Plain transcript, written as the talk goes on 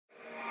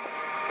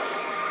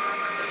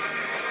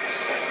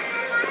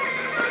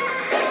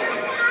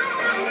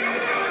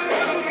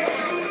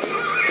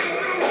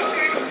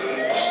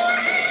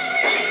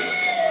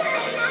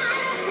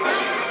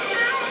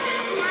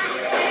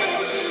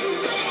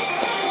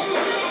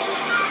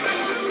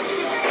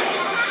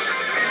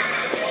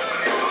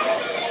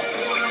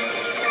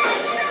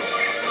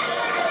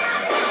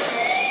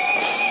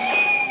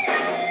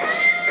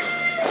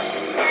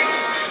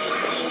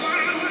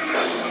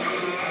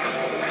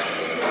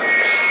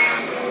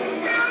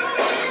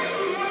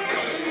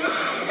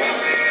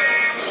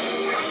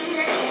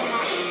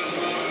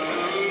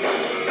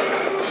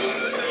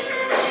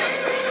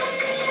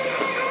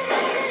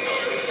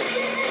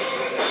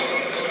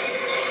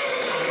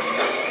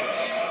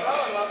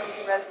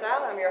Med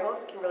Style. I'm your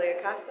host, Kimberly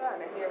Acosta,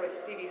 and I'm here with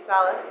Stevie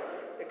Salas,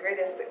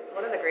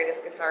 one of the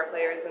greatest guitar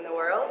players in the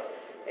world.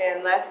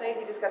 And last night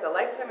he just got the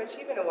Lifetime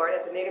Achievement Award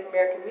at the Native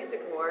American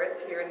Music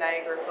Awards here in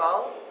Niagara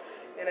Falls.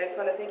 And I just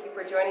want to thank you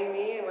for joining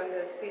me and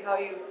wanted to see how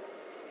you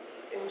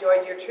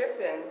enjoyed your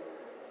trip and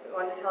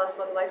wanted to tell us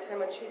about the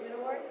Lifetime Achievement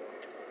Award.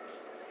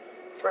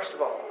 First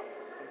of all,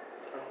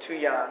 I'm too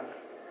young,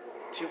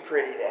 too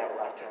pretty to have a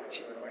Lifetime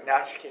Achievement Award. No,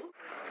 just kidding.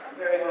 I'm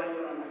very humble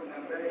and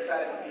I'm very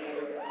excited to be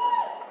here.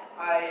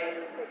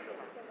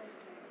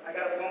 I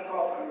got a phone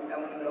call from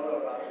Ellen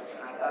Miller about this,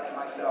 and I thought to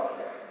myself,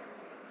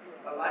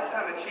 a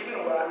Lifetime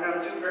Achievement Award. I mean,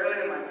 I'm just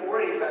barely in my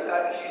 40s. I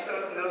thought that she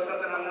knows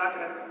something that I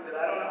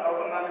don't know. I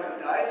hope I'm not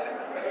gonna die soon.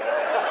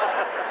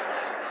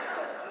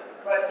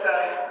 But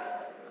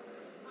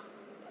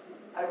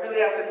I really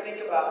have to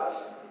think about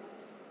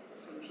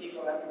some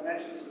people. I have to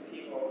mention some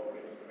people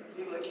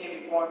that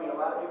came before me. A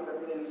lot of people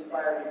that really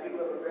inspired me.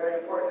 People that were very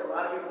important. A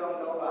lot of people don't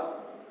know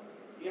about.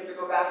 You have to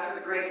go back to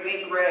the great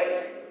Link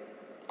Wray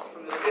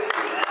from the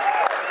 50s.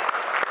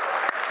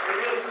 He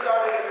really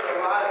started it for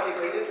a lot of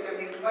people. He didn't, I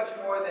mean, much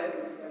more than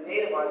a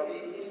native artist.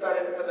 He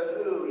started it for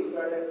The Who. He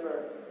started it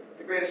for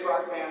the greatest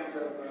rock bands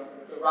of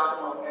the rock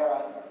and roll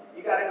era.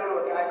 You got to go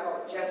to a guy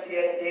called Jesse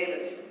Ed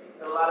Davis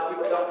that a lot of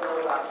people don't know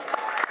about.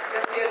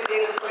 Jesse Ed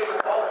Davis played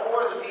with all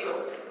four of the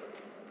Beatles.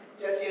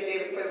 Jesse Ed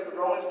Davis played with the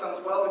Rolling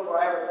Stones well before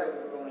I ever played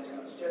with the Rolling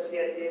Stones. Jesse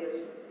Ed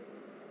Davis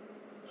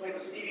played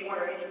with Stevie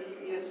Wonder.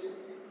 He is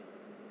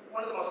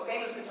one of the most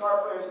famous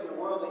guitar players in the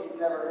world that you've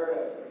never heard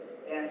of.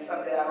 And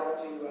someday I hope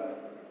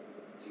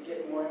to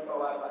get more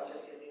info out about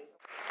Jesse Ed Davis.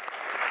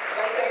 I'd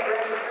like to thank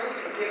Brandon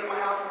Friesen, who came to my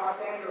house in Los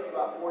Angeles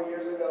about 4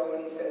 years ago,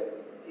 and he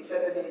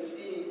said to me,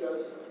 Stevie, he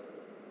goes,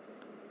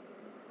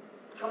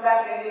 come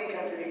back to Indian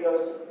country. He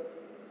goes,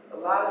 a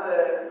lot of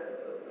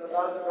the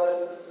brothers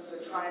and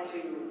sisters are trying to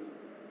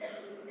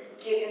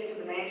get into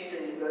the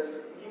mainstream. He goes,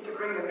 you could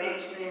bring the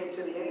mainstream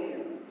to the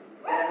Indian.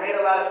 And it made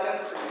a lot of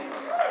sense to me.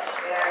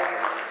 And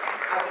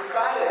I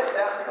decided at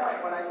that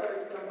point, when I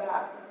started to come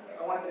back,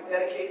 I wanted to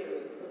dedicate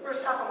the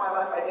first half of my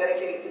life, I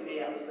dedicated to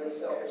me. I was very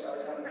selfish. I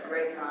was having a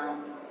great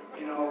time,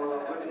 you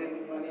know, women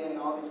and money and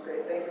all these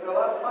great things. It was a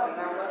lot of fun,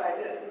 and I'm glad I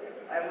did it.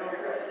 I have no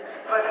regrets.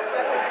 But I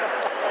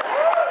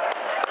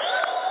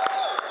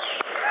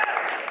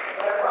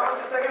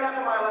promised the second half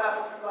of my life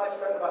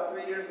started about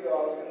 3 years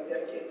ago. I was going to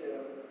dedicate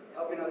to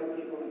helping other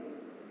people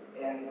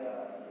and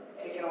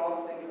taking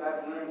all the things that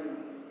I've learned in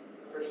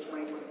the first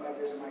 20, 25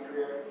 years of my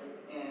career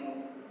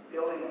and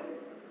building it.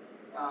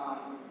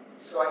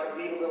 So I could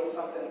leave a little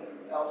something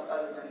else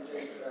other than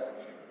just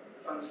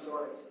fun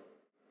stories.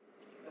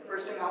 The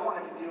first thing I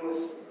wanted to do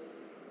was,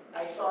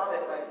 I saw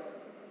that like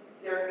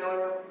Derek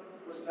Miller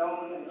was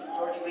known and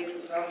George Leach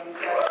was known. These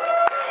guys.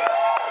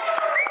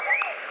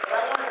 But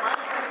I wanted my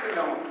friends to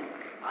know him.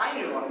 I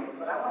knew him,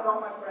 but I wanted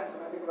all my friends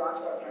and my big rock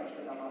star friends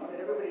to know him. I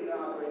wanted everybody to know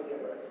how great they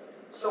were.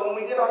 So when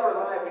we did Arbor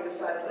Live, we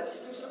decided,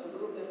 let's do something a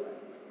little different.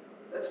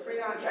 Let's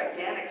bring on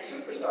gigantic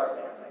superstar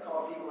bands. I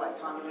called people like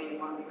Tommy Lee and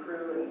Motley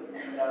Crue and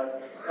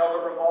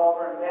Velvet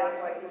Revolver and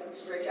bands like this, the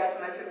Stray Cats,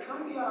 and I said,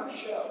 come be on our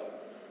show.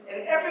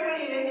 And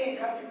everybody in Indian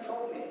country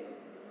told me,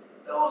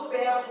 those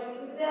bands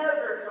will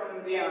never come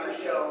and be on a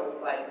show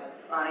like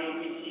on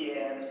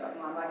APTN or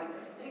something. I'm like,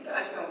 you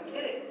guys don't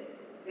get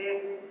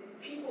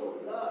it. People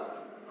love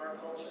our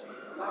culture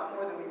a lot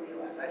more than we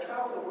realize. I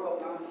travel the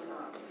world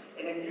nonstop.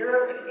 And in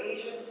Europe and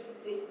Asia,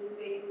 they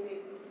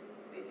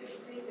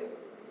just think that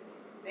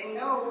they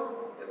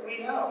know that we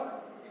know.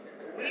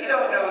 We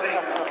don't know they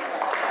know.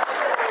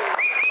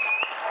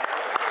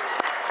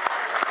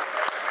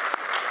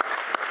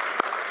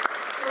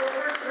 So the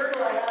first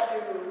hurdle I had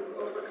to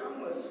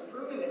overcome was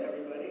proving to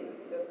everybody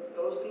that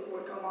those people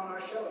would come on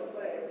our show and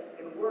play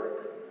and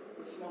work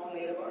with small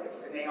native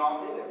artists. And they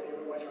all did. If you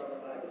ever watch Arbor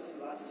Live, you'll see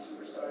lots of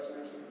superstars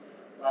next week,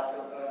 lots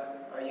of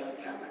our young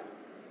talent.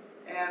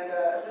 And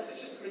this is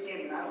just the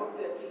beginning. I hope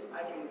that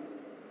I can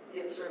be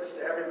of service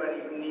to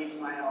everybody who needs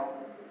my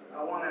help.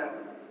 I want to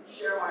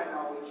share my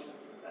knowledge.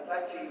 I'd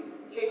like to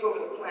take over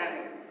the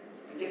planet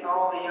and get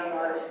all the young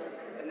artists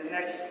in the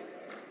next,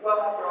 well,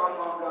 after I'm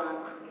long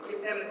gone,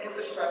 give them the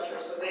infrastructure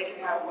so they can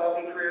have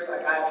lovely careers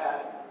like I've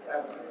had. So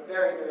I'm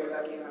very, very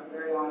lucky and I'm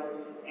very honored.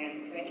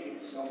 And thank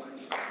you so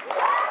much.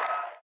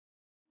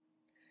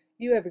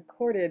 You have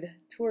recorded,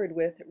 toured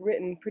with,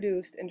 written,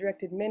 produced, and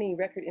directed many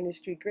record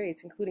industry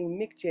greats, including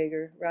Mick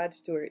Jagger, Rod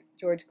Stewart,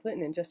 George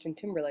Clinton, and Justin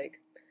Timberlake.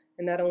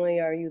 And not only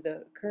are you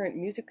the current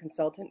music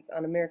consultant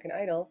on American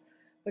Idol,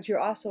 but you're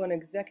also an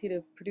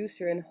executive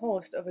producer and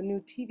host of a new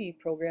TV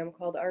program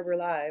called Arbor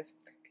Live.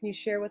 Can you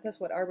share with us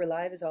what Arbor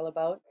Live is all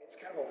about? It's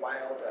kind of a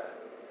wild,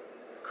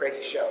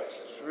 crazy show.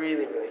 It's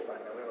really, really fun.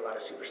 We have a lot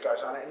of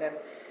superstars on it. And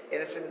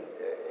it's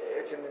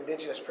an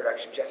indigenous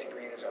production. Jesse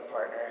Green is our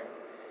partner.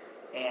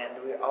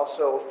 And we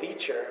also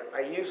feature,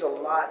 I use a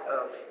lot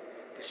of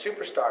the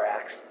superstar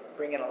acts,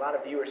 bring in a lot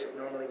of viewers that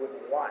normally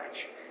wouldn't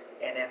watch.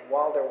 And then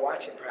while they're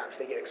watching, perhaps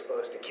they get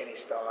exposed to Kenny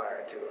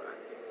Starr, or to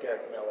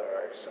Derek Miller,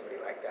 or somebody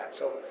like that.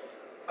 So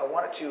I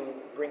wanted to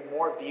bring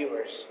more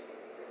viewers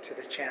to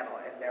the channel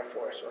and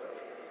therefore sort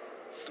of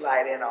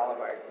slide in all of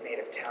our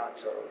native talent,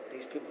 so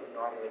these people who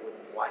normally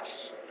wouldn't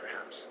watch,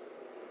 perhaps,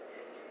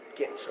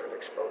 get sort of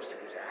exposed to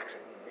these acts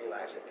and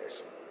realize that there's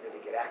some really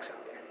good acts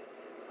out there.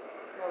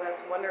 Well,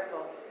 that's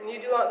wonderful. And you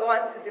do go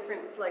on to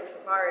different like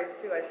safaris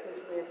too. I've seen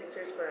some of your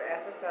pictures for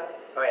Africa.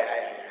 Oh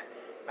yeah.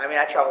 I mean,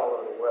 I travel all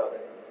over the world,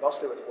 and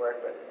mostly with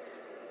work, but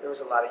there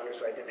was a lot of years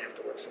where I didn't have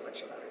to work so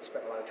much, and I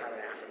spent a lot of time in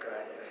Africa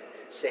and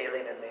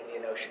sailing in the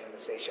Indian Ocean and the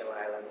Seychelles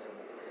Islands. And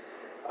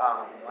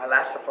my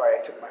last safari,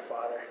 I took my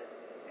father,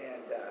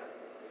 and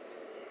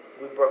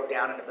we broke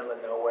down in the middle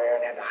of nowhere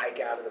and had to hike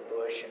out of the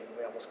bush, and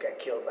we almost got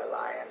killed by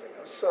lions. And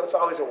so it's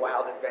always a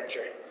wild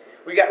adventure.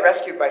 We got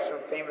rescued by some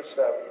famous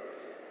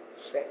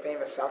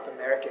South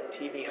American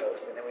TV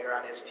host, and then we were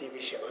on his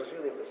TV show. It was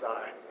really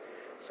bizarre.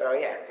 So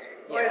yeah.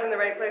 Always in the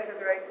right place at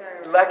the right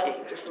time. Lucky,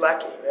 just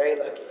lucky, very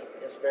lucky.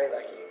 Yes, very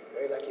lucky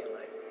in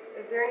life.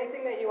 Is there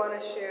anything that you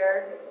want to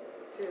share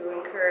to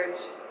encourage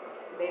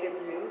Native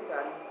youth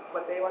on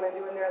what they want to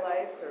do in their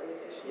lives, or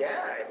musicians?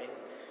 Yeah, I mean,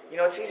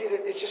 it's easy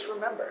to. It's just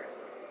remember,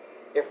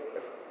 if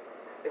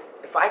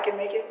I can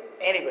make it,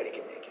 anybody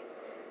can make it.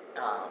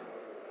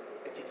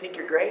 If you think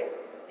you're great,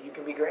 you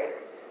can be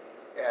greater.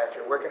 If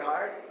you're working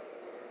hard,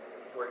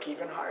 work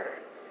even harder.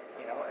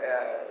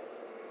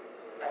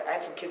 I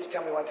had some kids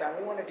tell me one time,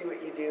 we want to do what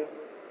you do,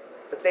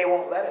 but they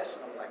won't let us.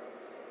 And I'm like,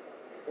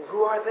 well,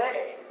 who are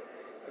they?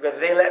 I go,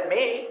 they let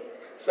me.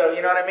 So,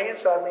 you know what I mean?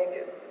 So, I mean,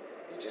 you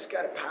just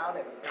got to pound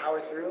and power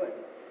through and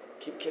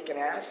keep kicking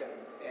ass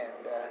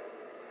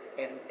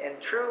and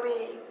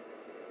truly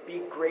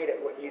be great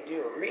at what you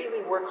do.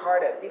 Really work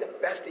hard at it. Be the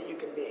best that you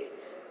can be.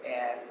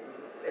 And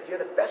if you're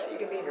the best that you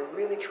can be and you're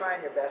really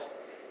trying your best,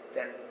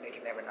 then they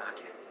can never knock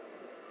you.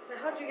 Now,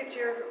 how did you get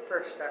your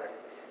first start?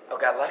 I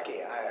got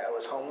lucky. I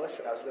was homeless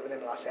and I was living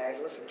in Los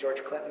Angeles, and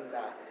George Clinton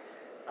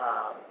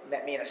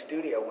met me in a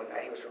studio one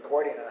night. He was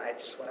recording, and I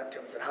just went up to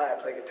him and said, "Hi, I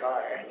play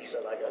guitar." And he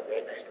said, "Oh,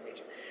 great, nice to meet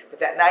you." But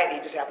that night,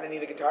 he just happened to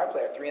need a guitar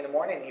player at 3 in the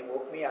morning, and he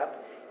woke me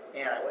up,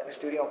 and I went in the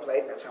studio and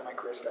played, and that's how my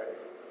career started.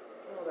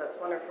 Oh, that's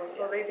wonderful.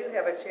 So they do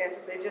have a chance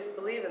if they just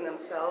believe in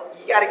themselves.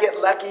 You got to get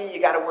lucky.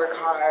 You got to work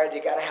hard. You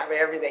got to have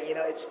everything.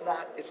 It's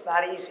not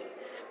easy.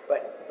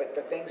 But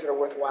the things that are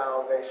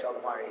worthwhile very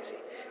seldom are easy.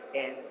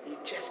 And you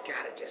just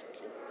got to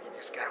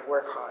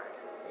work hard.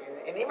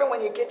 And even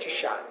when you get your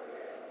shot,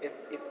 if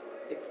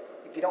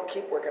you don't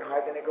keep working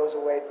hard, then it goes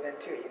away then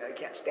too. You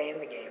can't stay in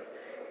the game.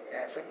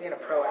 And it's like being a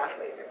pro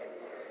athlete. I mean,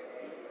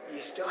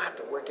 you still have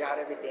to work out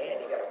every day,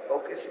 and you got to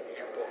focus, and you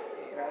have to,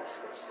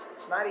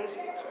 it's not easy.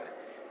 It's a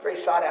very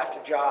sought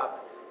after job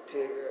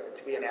to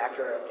be an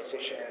actor or a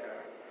musician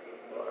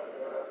or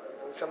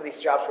some of these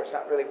jobs where it's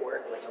not really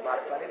work, where it's a lot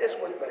of fun. It is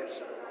work, but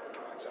it's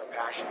our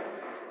passion.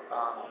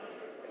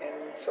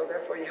 And so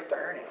therefore you have to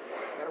earn it. You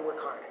got to work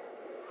hard.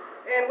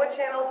 And what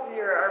channels is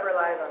your Arbor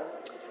Live on?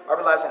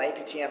 Arbor Live's on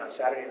APTN on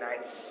Saturday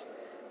nights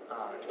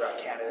throughout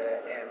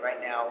Canada, and right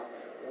now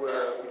we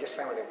just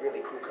signed with a really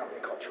cool company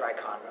called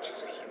Tricon, which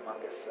is a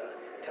humongous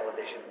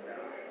television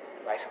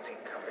licensing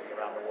company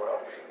around the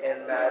world.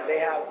 And they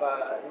have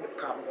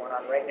MIPCOM going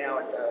on right now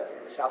in the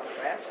south of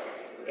France,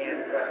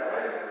 and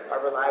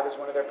Arbor Live is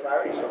one of their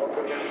priorities, so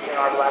hopefully we're going to be seeing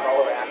Arbor Live all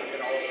over Africa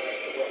and all over the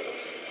rest of the world.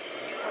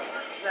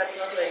 That's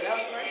lovely. No,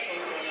 it's nice.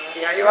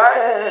 See how you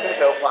are?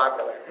 So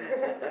popular.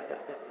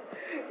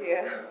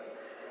 Yeah.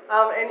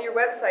 And your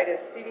website is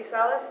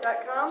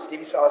steviesalas.com?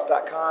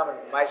 steviesalas.com and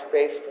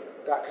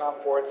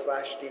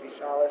myspace.com/Stevie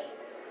Salas.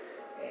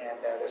 And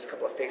there's a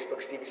couple of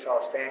Facebook Stevie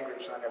Salas fan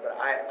groups on there, but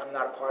I'm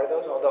not a part of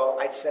those, although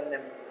I'd send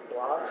them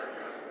blogs.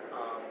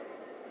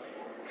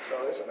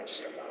 So there's a bunch of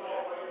stuff out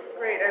there.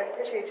 Great. I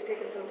appreciate you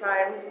taking some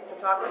time to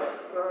talk with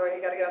us.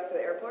 You got to get up to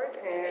the airport.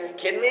 And are you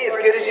kidding me? As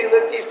good as you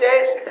look these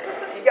days?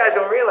 You guys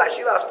don't realize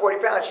she lost 40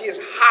 pounds. She is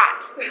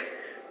hot.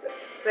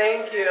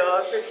 Thank you.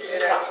 I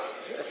appreciate it.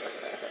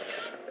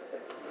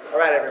 All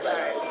right, everybody.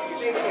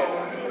 Thank you.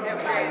 Have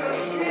a great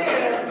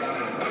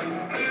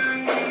day.